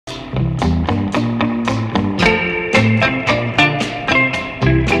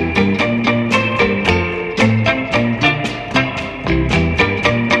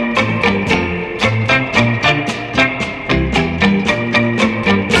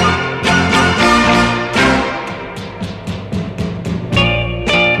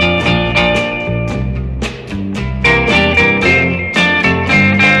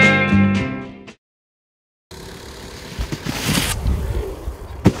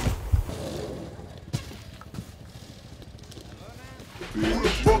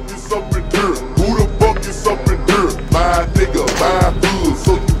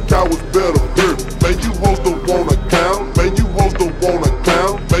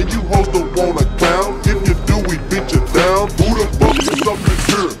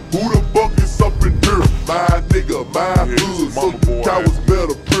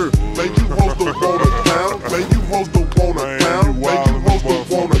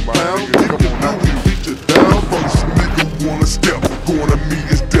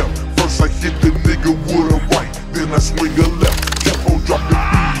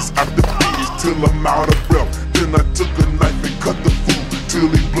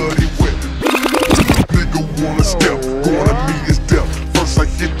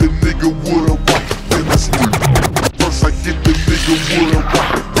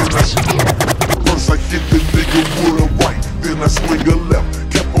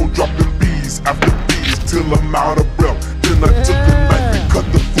till I'm out of breath. Then I took the knife and cut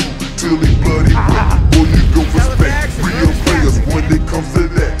the food till he bloody wet. Boy, you gon' respect real players when it comes to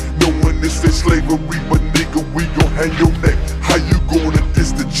that. Knowing this ain't slavery, but nigga, we gon' hang your neck. How you gonna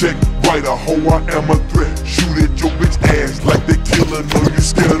diss the check? Right a hoe, I am a threat. Shoot at your bitch ass like they killin'. Know you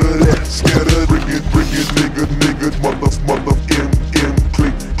scared of that? Scared of bring it, nigga, mother,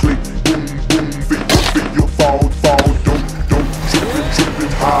 click, boom, feel fall, don't,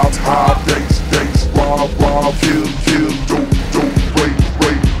 trippin', high, dance, rob, kill, don't, rape,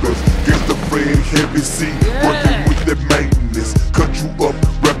 get the friend, heavy C, working with that maintenance, cut you up,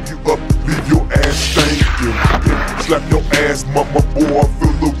 wrap you up, leave your ass stinking, slap your ass, mama, boy, I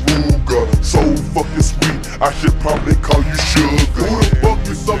feel the Ruger, so fucking sweet, I should probably call you sugar. Who the fuck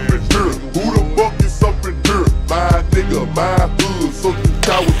is up in here? Who the fuck is up in here? My nigga, my hood, so you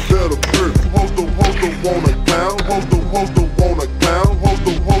cowards better fear. Hoes don't wanna clown, hoes don't wanna clown, hoes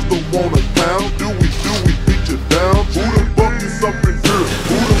don't wanna clown. Do we beat you down? Who the fuck is up in here?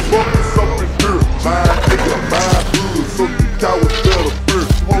 Who the fuck is up in here? My nigga, my hood, so you cowards better fear.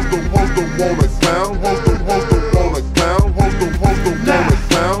 Hoes don't wanna clown, hoes don't wanna clown, hoes don't wanna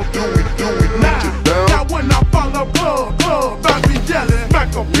clown. Do we beat you down? Now when I follow club, I be yelling,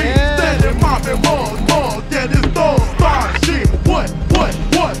 back up here, steady mopping mud, yeah, this dog start shit. What,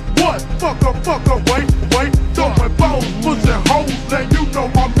 fucker, wait, throwing balls, pushing hoes, let you know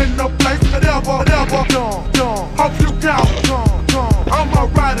I'm in the place, whatever, hope you count, I'ma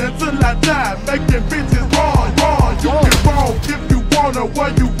ride until I die, making bitches wrong, you get wrong, if you wanna,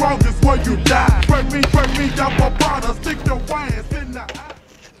 where you wrong is where you die, break me, I'm a bottle, stick your ass in the eye.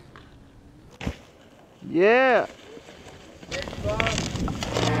 Yeah.